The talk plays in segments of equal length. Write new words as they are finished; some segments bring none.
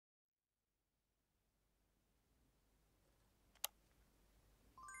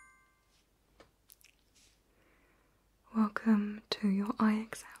welcome to your eye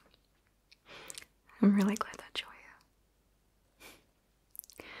exam. I'm really glad that you're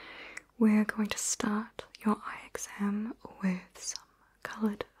here. We're going to start your eye exam with some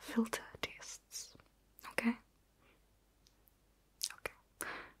coloured filter tests, okay? Okay,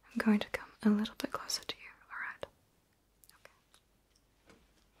 I'm going to come a little bit closer to you, alright?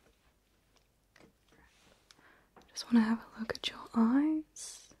 Okay. Just want to have a look at your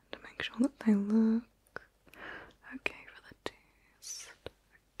eyes to make sure that they look okay for the test.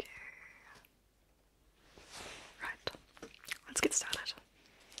 Okay. Right, let's get started.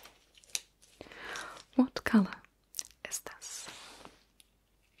 What colour is this?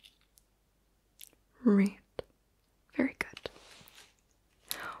 Red. Very good.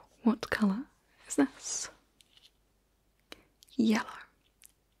 What colour is this? Yellow.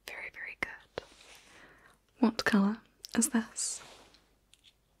 Very, very good. What colour is this?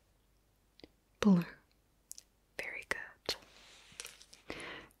 Blue. Very good.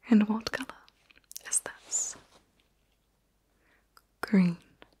 And what colour is this? Green.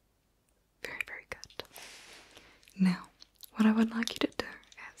 Very, very good. Now, what I would like you to do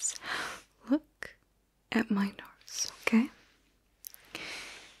is look at my nose, okay?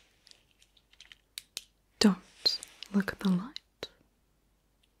 Don't look at the light.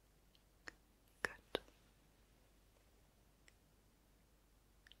 Good.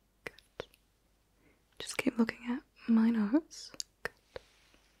 Good. Just keep looking at my nose. Good.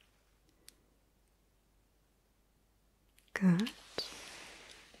 Good.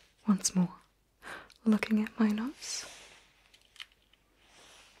 Once more. Looking at my nose.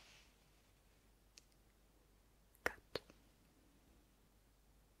 Good.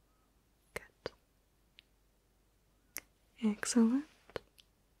 Good. Excellent.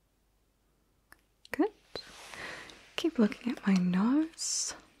 Good. Keep looking at my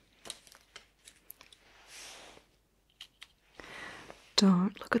nose.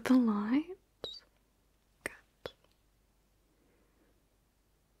 Don't look at the light. Good.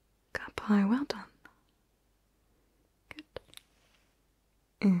 Up high, well done.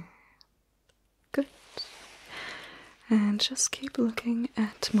 Good. Good. And just keep looking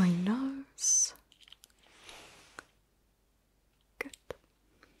at my nose. Good.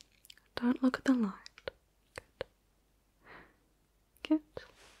 Don't look at the light. Good. Good.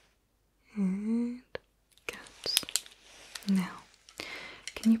 And good. Now,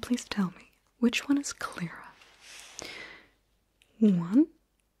 can you please tell me which one is clearer? One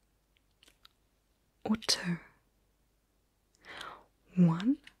or two?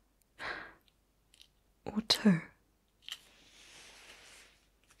 One or two?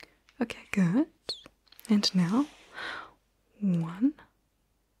 Okay, good. And now, one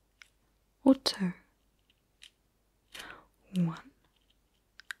or two? One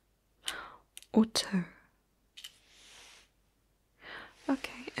or two?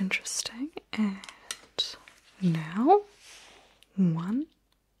 Okay, interesting. And now, one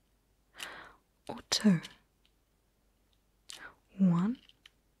or two? One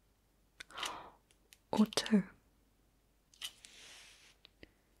or two?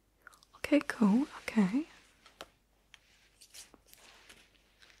 Okay, cool, okay.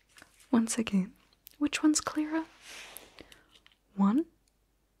 Once again, which one's clearer? One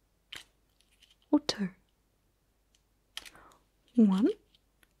or two? One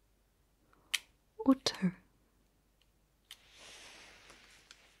or two?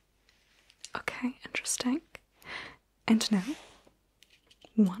 Okay, interesting. And now,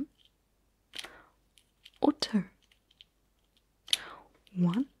 one or two?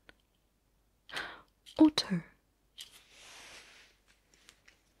 One or two?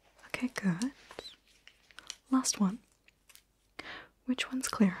 Okay, good. Last one. Which one's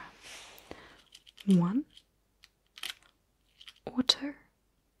clearer? One or two?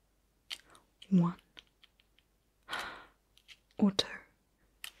 One or two?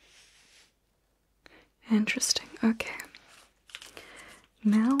 Interesting, okay.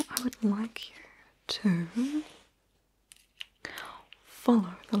 Now I would like you to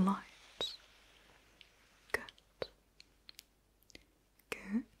follow the light. Good.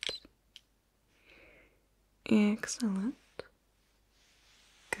 Good. Excellent.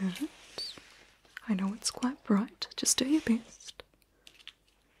 Good. I know it's quite bright, just do your best.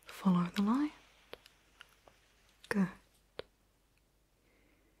 Follow the light. Good.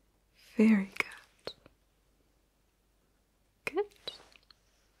 Very good. Good.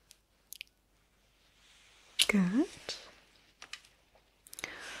 Good.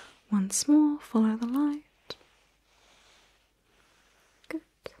 Once more, follow the light. Good.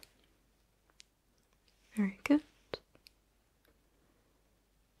 Very good.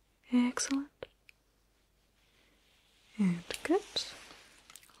 Excellent. And good.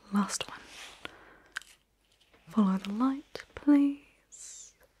 Last one. Follow the light,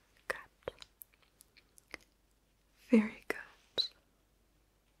 please. Good. Very good.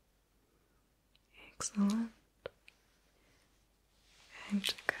 Excellent. And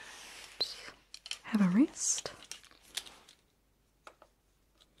good. Have a rest.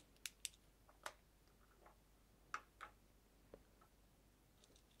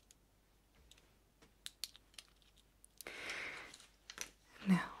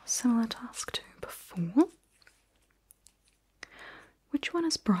 Now, similar task to before. Which one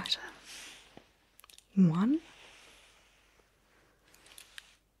is brighter? 1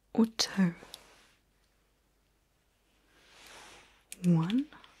 or 2? 1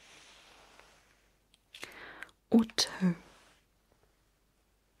 or 2?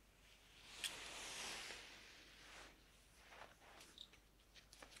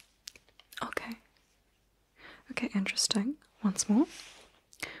 Okay. Okay, interesting. Once more.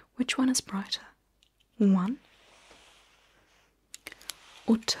 Which one is brighter? 1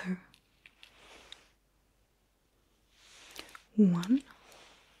 or 2? 1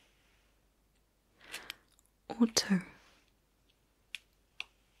 or 2?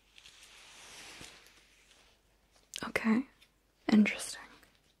 Okay, interesting.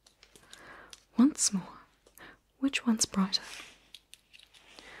 Once more. Which one's brighter?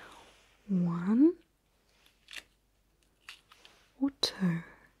 1 or 2?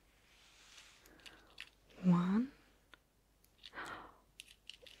 1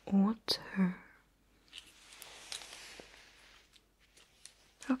 or 2?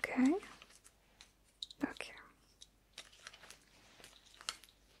 Okay. Okay.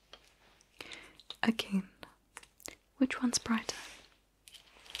 Again, which one's brighter?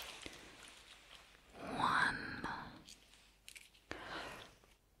 1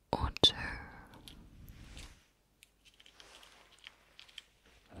 or 2?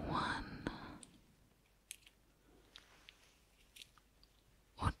 1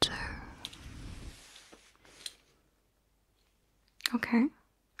 or 2? Okay.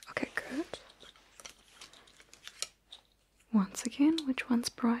 Okay, good. Once again, which one's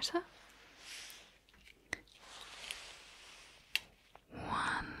brighter?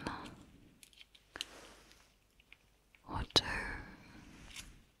 1 or 2?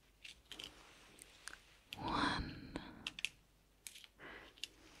 1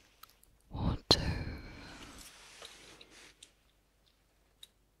 or 2?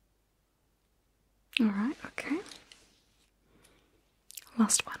 Alright, okay.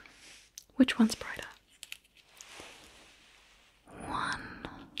 Last one. Which one's brighter? 1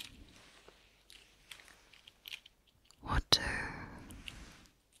 or 2?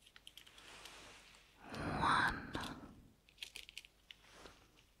 1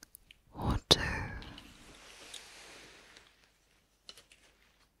 or 2?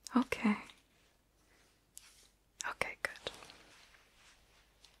 Okay. Okay, good.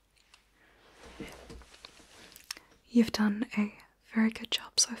 You've done a very good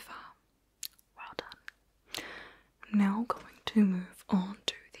job so far. Well done. I'm now going to move on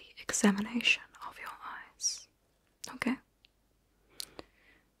to the examination of your eyes. Okay?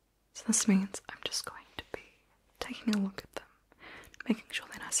 So this means I'm just going to be taking a look at them, making sure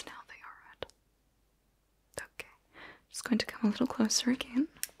they're nice and healthy, alright? Okay. Just going to come a little closer again.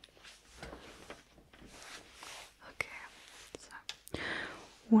 Okay. So,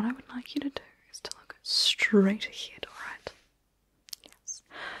 what I would like you to do is to look straight ahead, alright? Yes.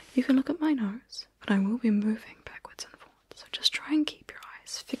 You can look at my nose, but I will be moving backwards and forwards, so just try and keep your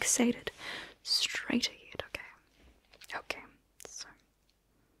eyes fixated straight ahead, okay? Okay, so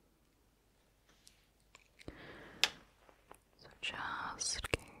just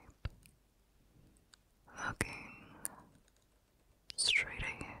keep looking straight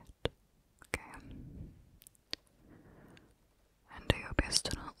ahead, okay? And do your best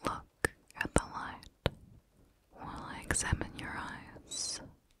to not look at the light while I examine your eyes.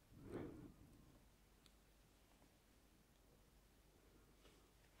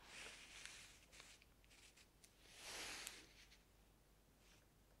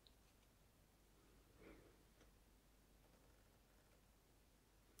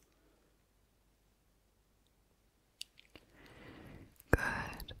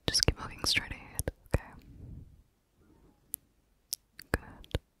 Good. Just keep looking straight ahead, okay?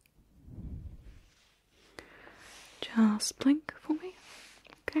 Good. Just blink for me,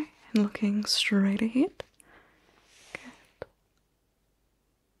 okay? And looking straight ahead. Good.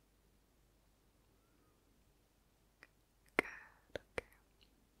 Good, okay.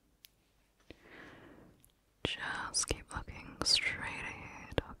 Just keep looking straight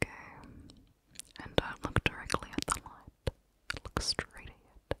ahead, okay? And don't look directly at the light.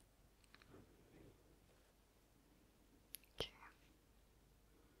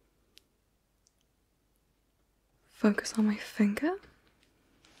 focus on my finger.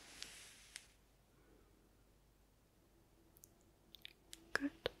 Good.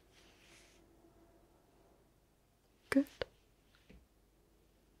 Good.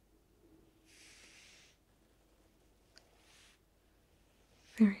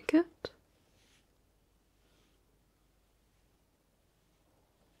 Very good.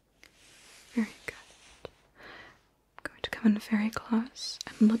 Very good. I'm going to come in very close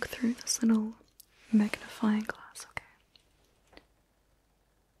and look through this little magnifying glass, okay?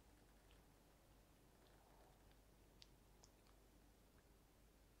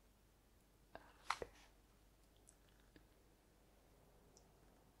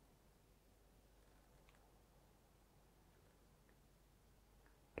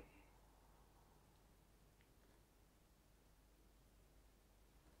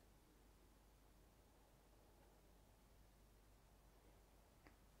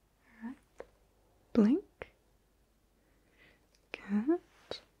 Blink. Good.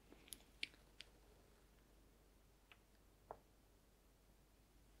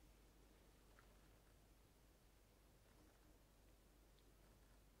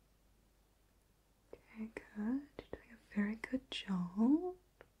 Okay, good. You're doing a very good job.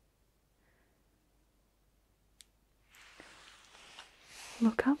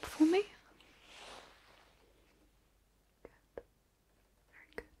 Look up for me. Good. Very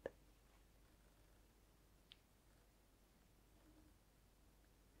good.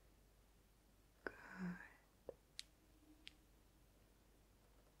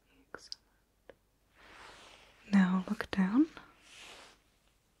 Excellent. Now look down.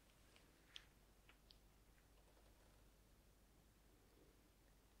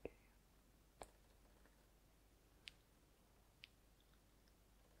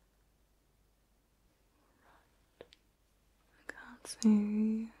 I can't see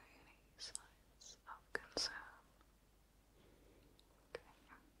any signs of concern. Okay.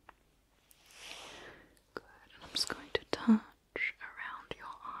 Good. And I'm just going to touch around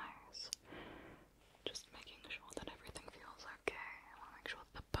your eyes. Just making sure that everything feels okay. I want to make sure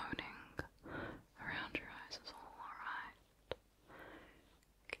that the boning around your eyes is all alright.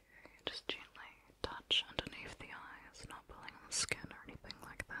 Okay, just gently touch underneath the eyes, not pulling on the skin or anything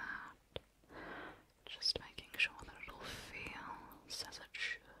like that. Just making sure that it all feels as it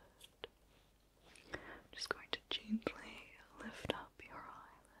should. Just going to gently lift up your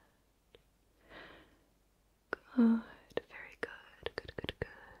eyelid. Good, very good, good, good,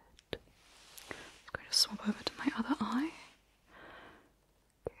 good. I'm going to swap over to my other eye.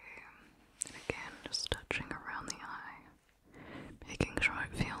 Okay, and again, just touching around the eye, making sure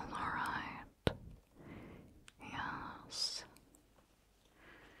it feels alright. Yes.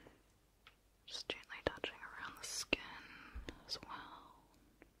 Just gently touching around the skin as well.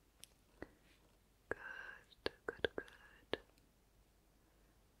 Good, good, good.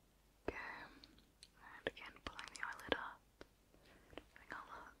 Okay, and again pulling the eyelid up, having a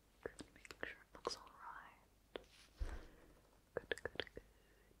look, making sure it looks alright. Good, good, good.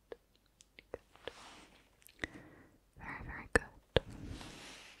 Good. Very, very good.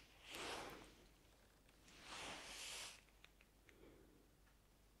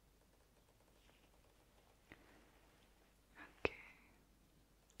 Okay.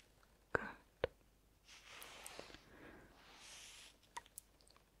 Good.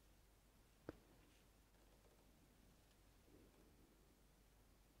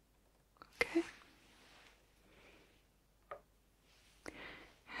 Okay.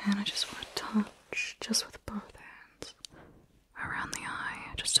 And I just want to touch, just with both hands, around the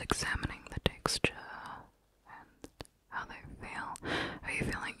eye, just examining the texture and how they feel. Are you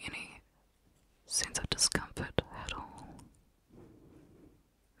feeling any sense of discomfort at all?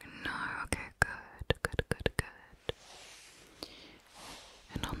 No, okay, good, good, good, good.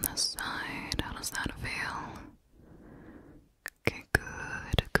 And on this side, how does that feel? Okay,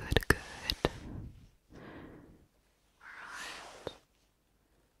 good, good, good. Alright.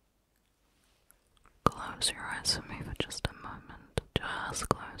 Close your eyes for me for just a moment. Just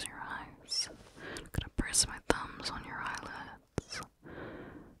close your eyes. I'm gonna press my thumbs on your eyelids.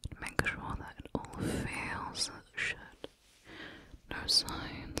 Make sure that it all feels as it should. No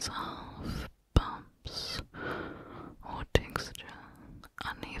signs of bumps or texture,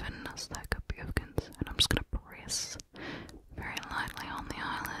 unevenness that could be of concern. I'm just gonna press very lightly on the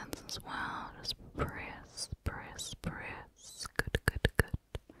eyelids as well. Just press, press, press. Good, good, good.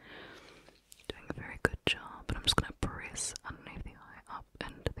 Doing a very good job. But I'm just gonna press underneath the eye, up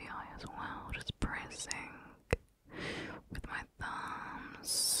into the eye as well. Just pressing with my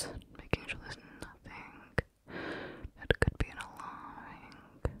thumbs, making sure there's nothing that could be an alarming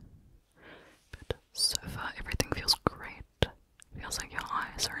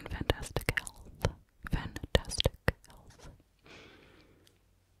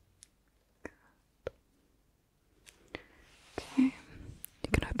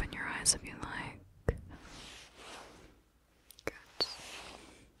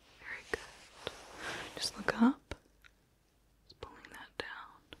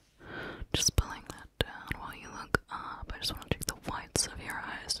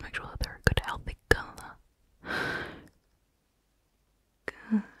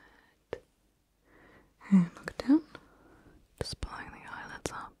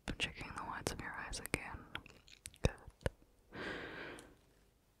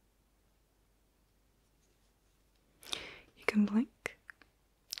can blink.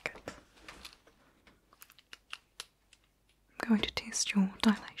 Good. I'm going to test your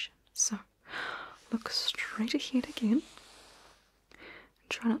dilation. So, look straight ahead again. And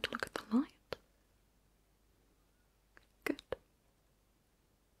try not to look at the light. Good.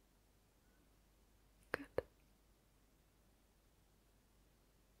 Good.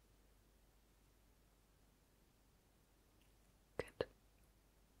 Good.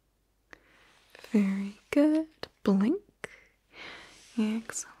 Very good. Blink.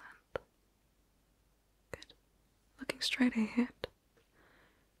 Excellent. Good. Looking straight ahead.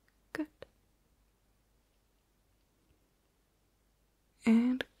 Good.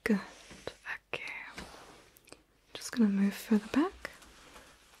 And good. Okay. Just going to move further back.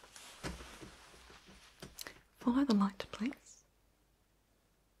 Follow the light, please.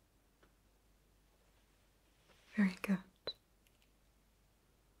 Very good.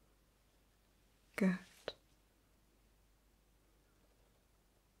 Good.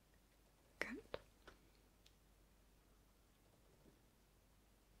 Good.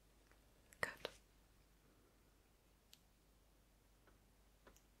 Good.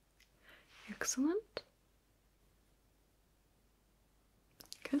 Excellent.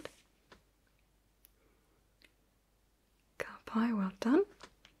 Good. Carpi, well done.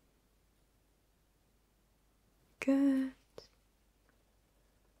 Good.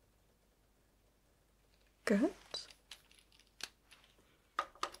 Good.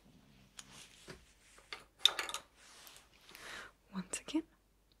 Once again.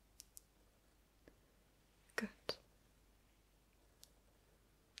 Good.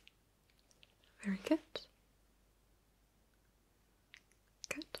 Very good.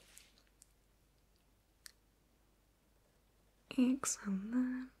 Good.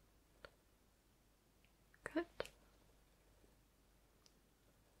 Excellent. Good.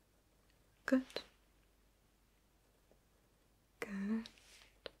 Good. Good.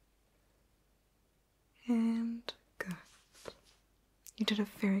 And good. You did a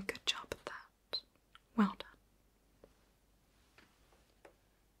very good job at that. Well done.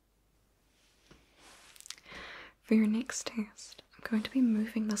 For your next test, I'm going to be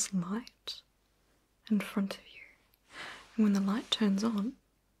moving this light in front of you. And when the light turns on,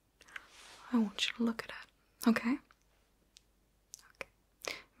 I want you to look at it. Okay? Okay.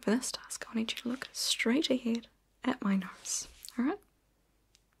 For this task, I need you to look straight ahead at my nose. Alright?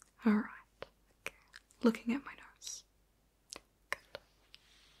 Alright. Okay. Looking at my nose. Good.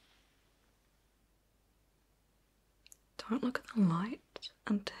 Don't look at the light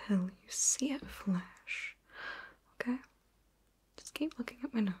until you see it flash. Okay? Just keep looking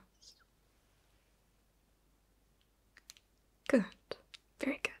at my nose. Good.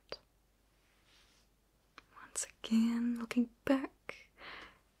 Very good. Once again, looking back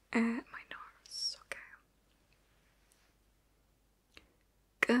at my nose. Okay.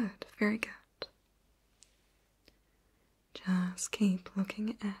 Good. Very good. Just keep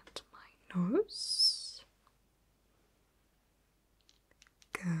looking at my nose.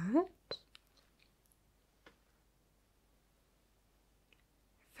 Good.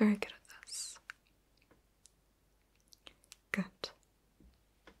 Very good at this. Good.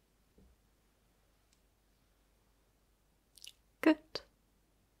 Good.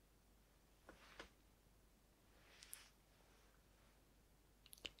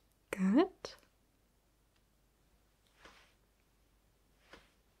 Good.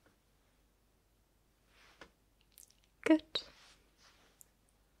 Good.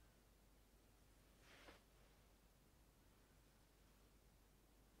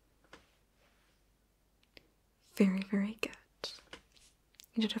 Very, very good.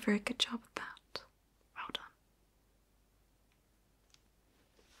 You did a very good job of that. Well done.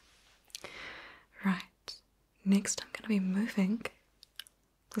 Right. Next I'm going to be moving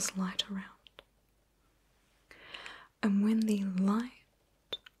this light around. And when the light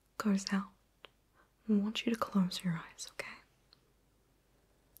goes out, I want you to close your eyes, okay?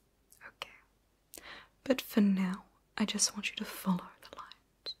 Okay. But for now, I just want you to follow the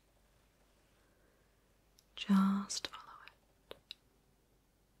light. Just follow it.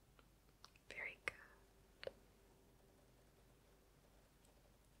 Very good.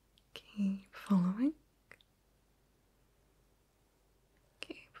 Keep following.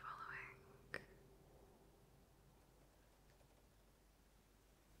 Keep following.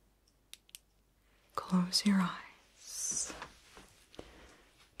 Close your eyes.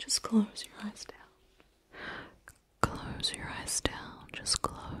 Just close your eyes down. Close your eyes down. Just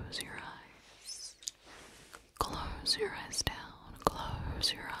close your eyes. Close your eyes down.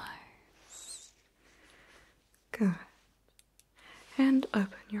 Close your eyes. Good. And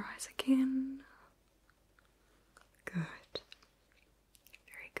open your eyes again. Good.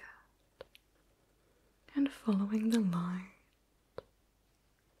 and following the light.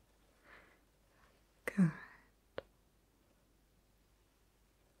 Good.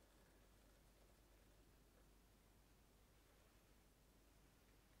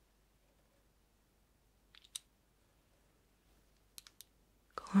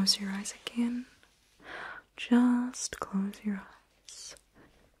 Close your eyes again. Just close your eyes.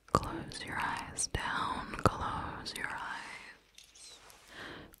 Close your eyes down. Close your eyes.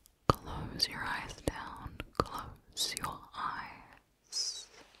 Close your eyes down. Close your eyes.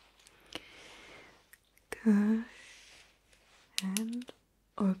 Good. And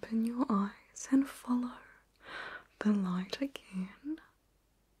open your eyes and follow the light again.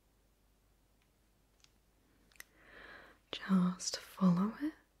 Just follow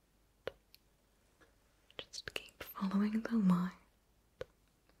it. Just keep following the light.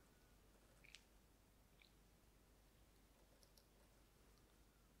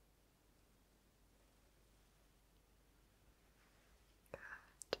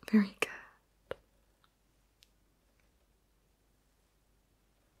 Good. Very good.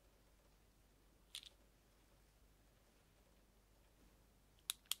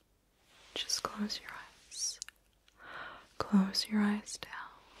 Just close your eyes. Close your eyes down.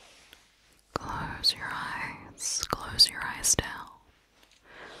 Close your eyes. Close your eyes down.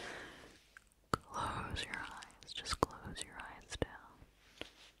 Close your eyes. Just close your eyes down.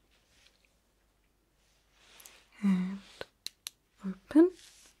 And open.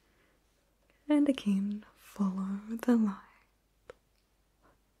 And again, follow the light.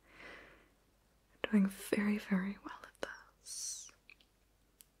 You're doing very, very well at this.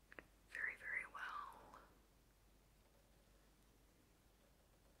 Very, very well.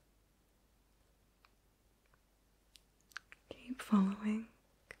 Keep following.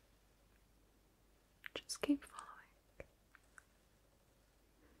 Just keep following.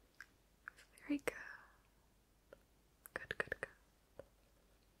 Very good. Good, good, good.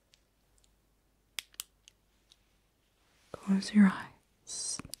 Close your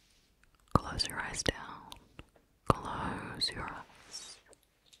eyes. Close your eyes down. Close your eyes.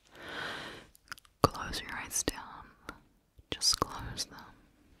 Close your eyes down. Just close them.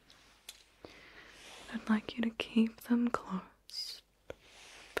 I'd like you to keep them closed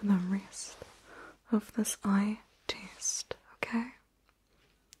for the rest of this eye test, okay?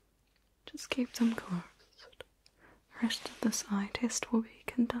 Just keep them closed. The rest of this eye test will be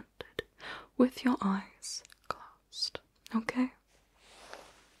conducted with your eyes closed, okay?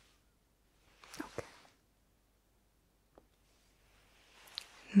 Okay.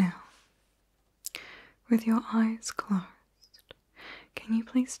 Now, with your eyes closed, can you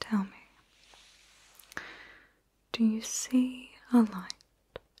please tell me, do you see a light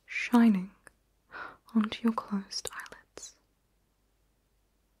shining onto your closed eyelids?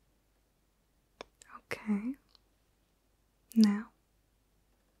 Okay. Now.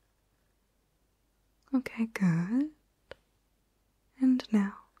 Okay, good. And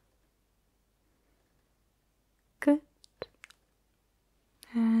now. Good.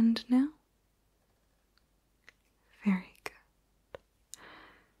 And now. Very good.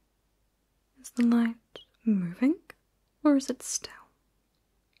 Is the light moving, or is it still?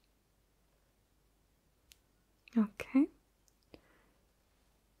 Okay.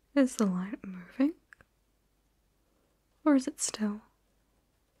 Is the light moving, or is it still?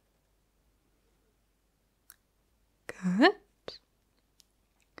 Good.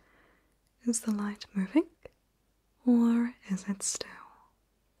 Is the light moving, or is it still?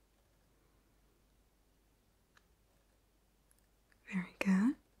 Very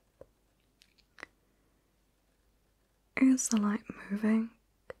good. Is the light moving,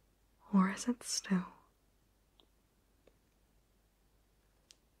 or is it still?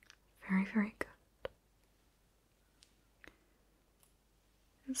 Very, very good.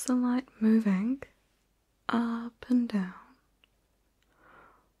 Is the light moving up and down,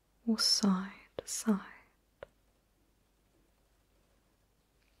 or side to side?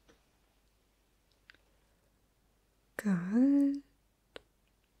 Good.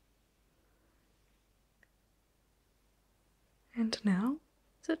 And now,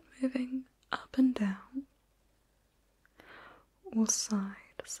 is it moving up and down, or side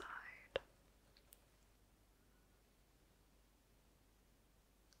to side?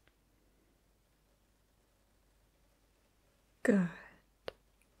 Good.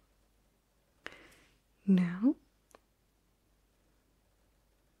 Now,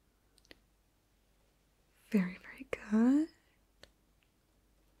 very, very good.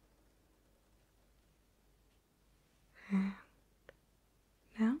 And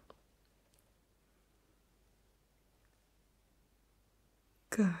now,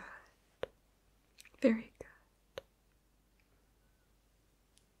 good. Very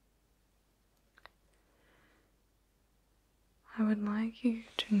I would like you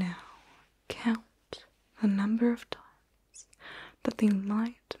to now count the number of times that the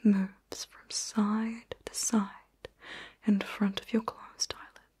light moves from side to side in front of your closed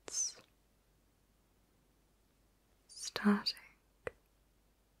eyelids. Starting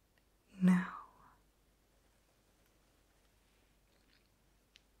now.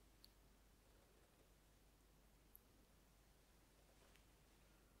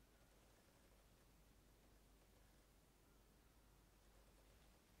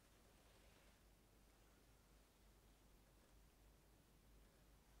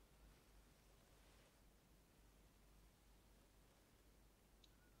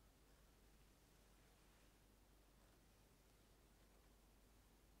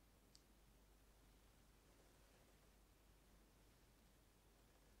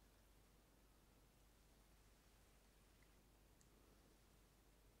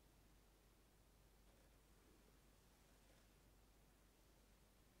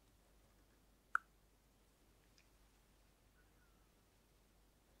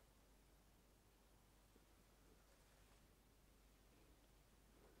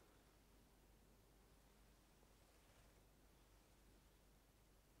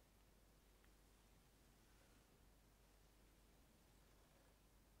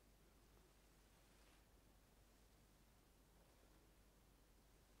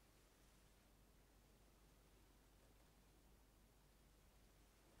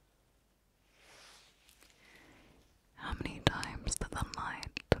 How many times did the light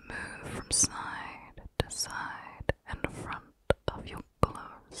move from side to side in front of your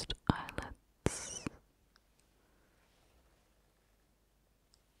closed eyelids?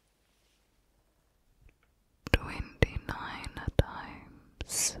 29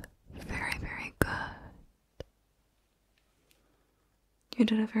 times. Very, very good. You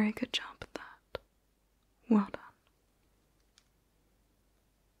did a very good job at that. Well done.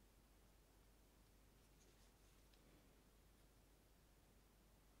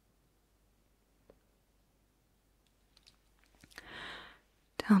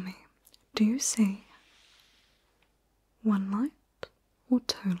 Tell me, do you see one light or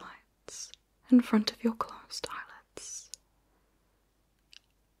two lights in front of your closed eyelids?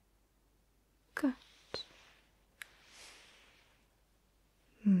 Good.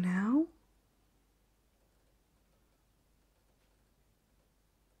 Now,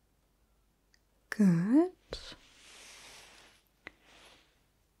 good.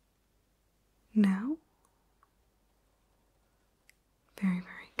 Now, very,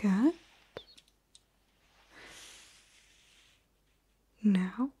 very good.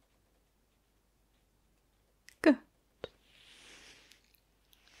 Now, good.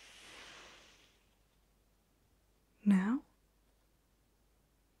 Now,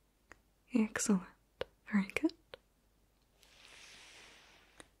 excellent. Very good.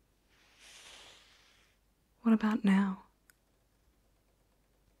 What about now?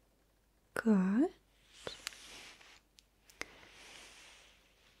 Good.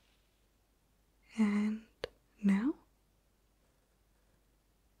 And now?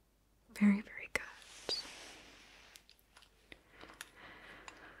 Very, very good.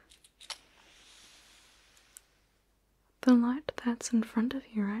 The light that's in front of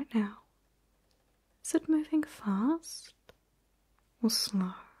you right now, is it moving fast or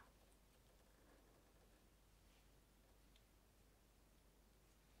slow?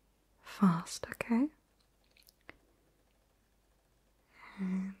 Fast, okay.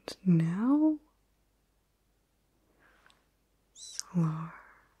 And now, slow.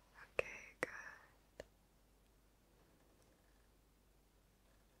 Okay, good.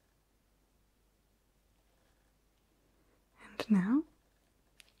 And now,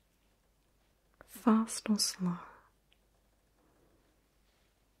 fast or slow?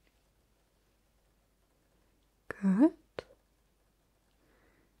 Good.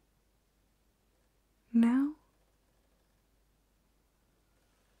 Now,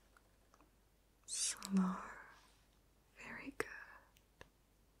 slow. Very good.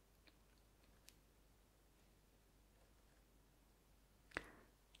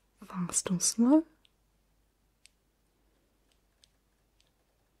 Fast or slow?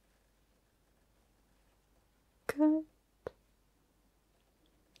 Good.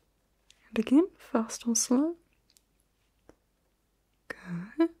 And again, fast or slow?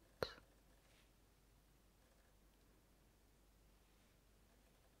 Good.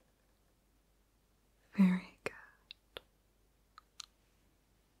 Very good.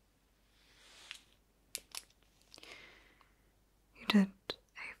 You did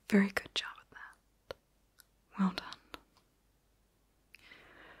a very good job at that. Well done.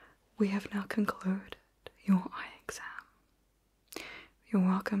 We have now concluded your eye exam. You're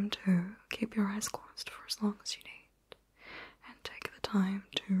welcome to keep your eyes closed for as long as you need and take the time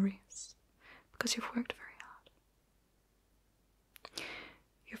to rest because you've worked very hard.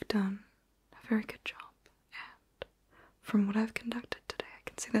 You've done a very good job, and from what I've conducted today, I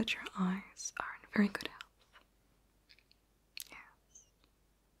can see that your eyes are in very good health. Yes.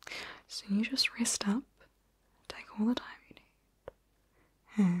 So you just rest up, take all the time you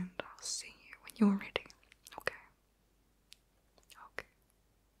need, and I'll see you when you're ready.